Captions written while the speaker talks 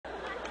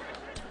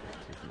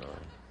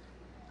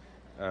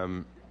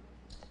Okay,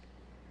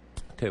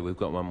 we've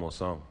got one more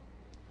song.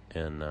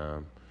 And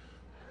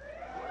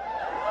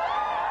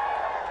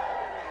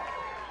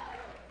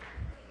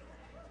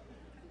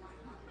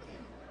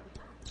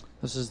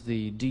this is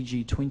the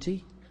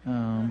DG20.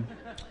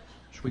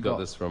 We got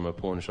this from a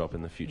pawn shop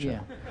in the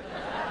future.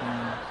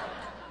 Yeah.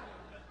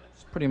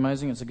 It's pretty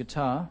amazing. It's a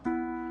guitar,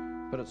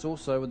 but it's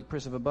also, with the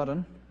press of a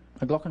button,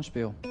 a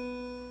glockenspiel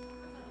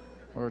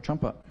or a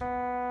trumpet.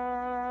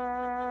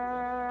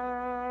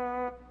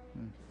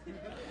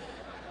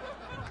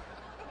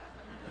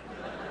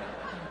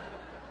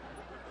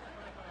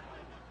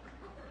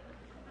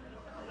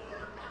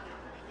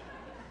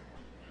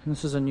 And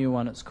this is a new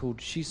one. It's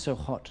called She's So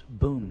Hot,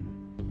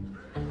 Boom.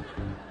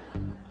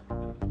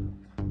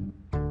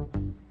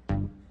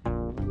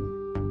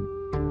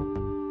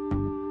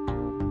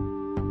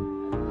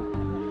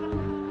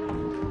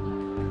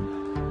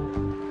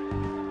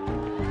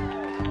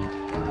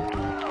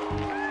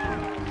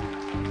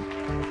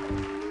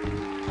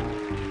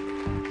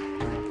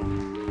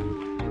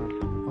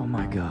 Oh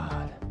my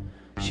God,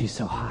 she's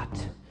so hot.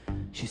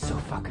 She's so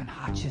fucking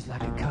hot, she's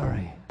like a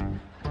curry.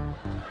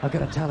 I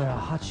gotta tell her how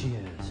hot she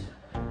is.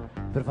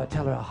 But if I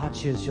tell her how hot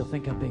she is, she'll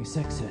think I'm being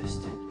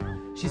sexist.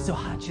 She's so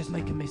hot, she's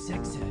making me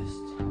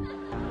sexist.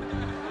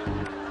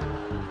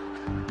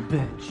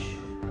 Bitch.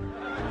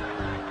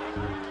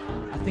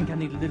 I think I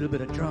need a little bit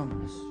of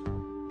drums.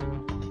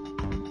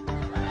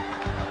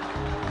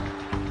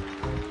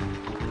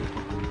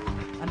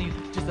 I need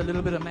just a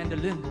little bit of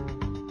mandolin.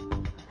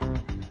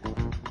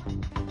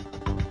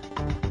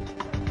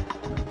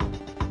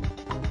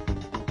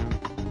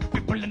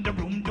 In the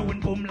room doing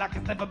boom like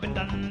it's never been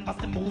done.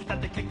 Busting moves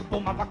that they click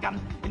boom of a gun.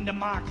 In the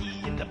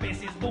marquee, in the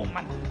bass is boom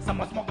man.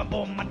 Someone smoking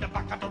boom and the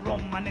vodka to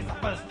rum man. It's the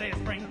first day of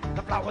spring,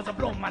 the flowers are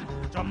bloom man.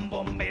 Drum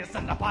boom bass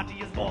and the party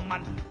is boom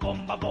man.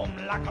 Boom ba boom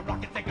like a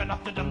rocket taken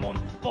up to the moon.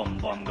 Boom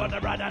boom got a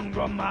rad and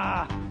grum.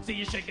 See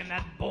you shaking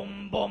that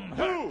boom boom.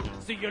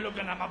 See you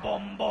looking at my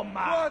boom boom.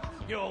 What?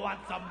 You want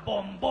some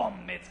boom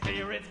boom? It's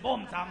clear it's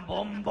boom time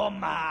boom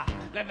boom.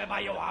 Let me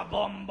buy you a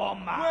boom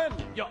boom. When?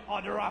 You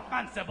order a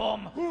fancy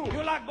boom.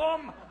 You like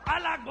boom? I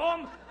like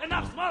boom.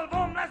 Enough small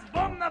boom, let's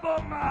boom the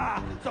boom.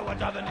 So we're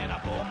driving in a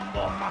boom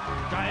boom.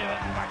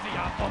 Driving back to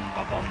your boom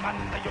ba boom.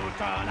 And you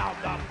turn out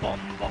the boom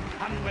boom.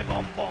 And we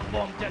boom boom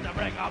boom till the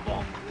break of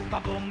boom. My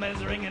boom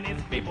is ringing,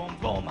 it's beep boom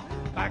boom.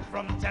 Back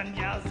from 10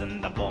 years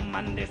in the boom.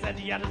 And they said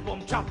he had his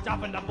boom chop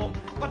chop in the boom.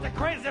 But the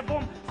crazy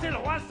boom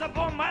still wants the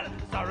boom. Well,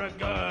 sorry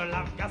girl,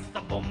 I've got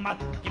the boom. I'll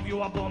give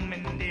you a boom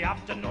in the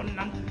afternoon.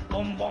 And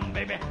boom boom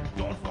baby,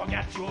 don't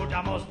forget you're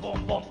the most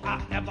boom boom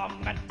I ever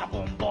met a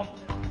boom boom.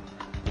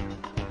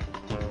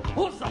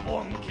 Who's the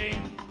boom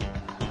king?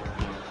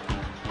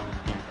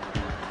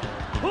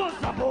 Who's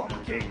the boom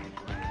king?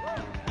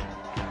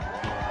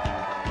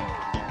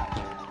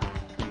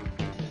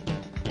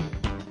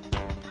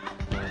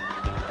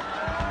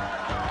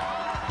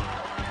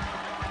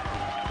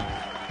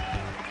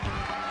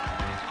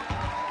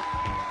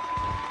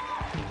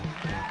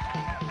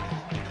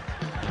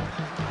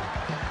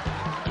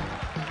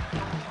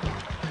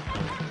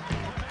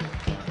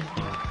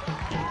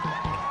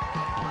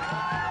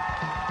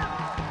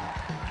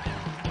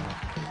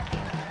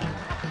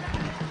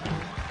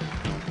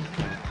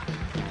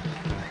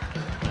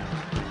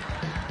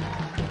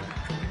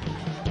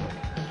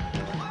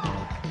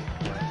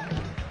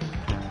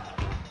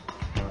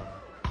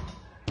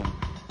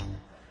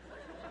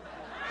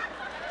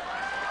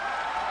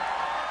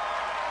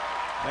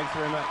 Thanks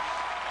very much.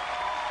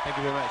 Thank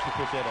you very much. We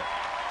appreciate it.